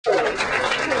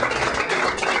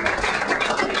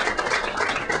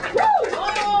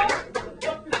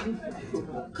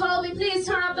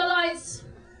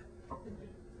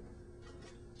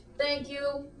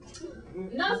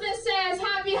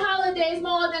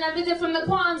and I visit from the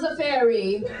Kwanzaa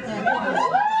Ferry.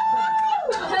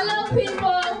 Hello,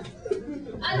 people.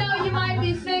 I know you might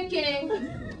be thinking, who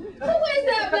is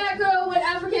that black girl with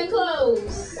African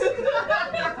clothes? And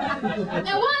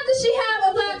why does she have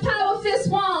a black power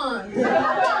fist wand?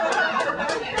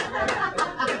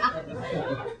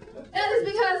 That is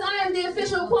because I am the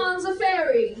official Kwanzaa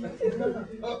Fairy.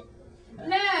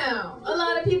 Now, a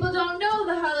lot of people don't know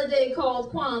the holiday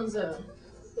called Kwanzaa.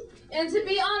 And to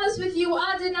be honest with you,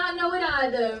 I did not know it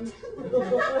either.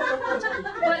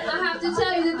 But I have to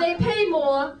tell you that they pay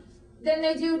more than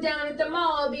they do down at the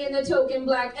mall being the token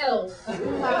black elf.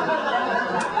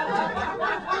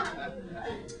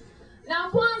 Now,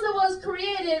 Kwanzaa was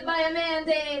created by a man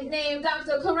named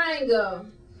Dr. Karanga.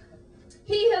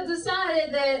 He had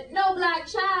decided that no black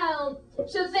child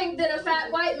should think that a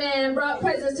fat white man brought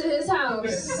presents to his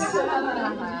house.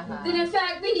 That in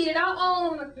fact we needed our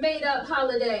own made-up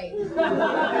holiday.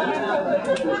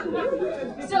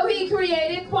 So he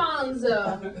created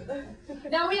Kwanzaa.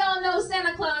 Now we all know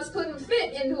Santa Claus couldn't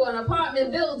fit into an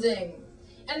apartment building,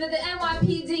 and that the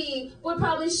NYPD would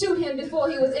probably shoot him before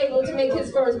he was able to make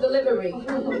his first delivery.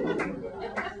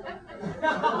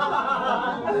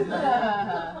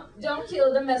 Don't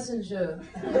kill the messenger.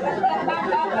 Now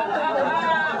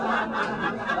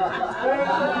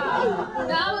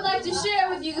I would like to share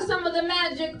with you some of the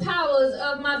magic powers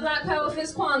of my Black Power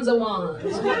Fist Kwanzaa wand.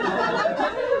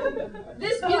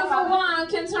 This beautiful wand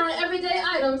can turn everyday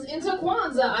items into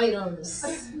Kwanzaa items.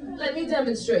 Let me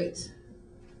demonstrate.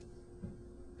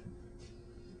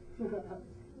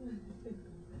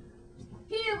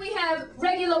 Here we have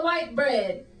regular white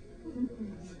bread.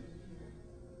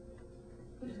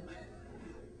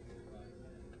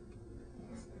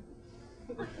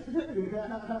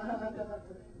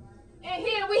 And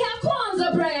here we have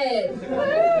Kwanzaa bread.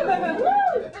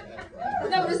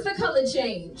 Notice the color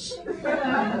change.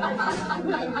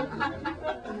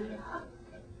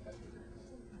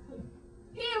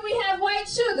 Here we have white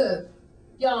sugar.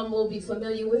 Y'all will be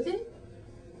familiar with it.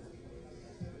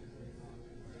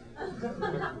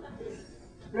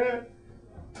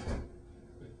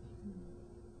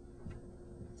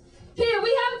 Here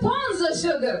we have Kwanzaa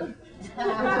sugar.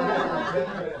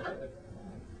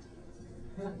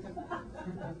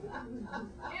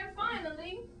 And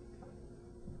finally,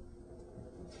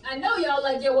 I know y'all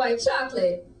like your white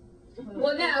chocolate.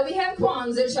 Well, now we have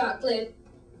Kwanzaa chocolate.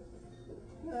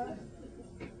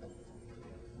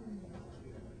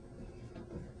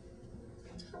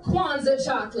 Kwanzaa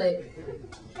chocolate.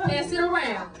 Pass it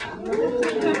around.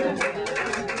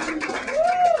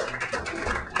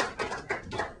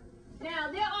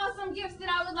 Now, there are some gifts that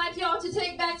I would like y'all to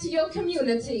take back to your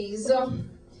communities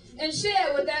and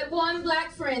share with that one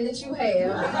black friend that you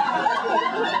have.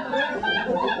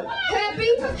 Happy,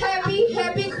 happy,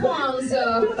 happy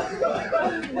Kwanzaa.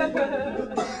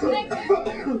 Thank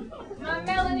you. My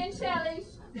melanin challenge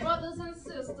brothers and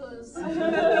sisters.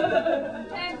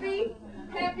 Happy,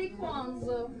 happy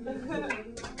Kwanzaa.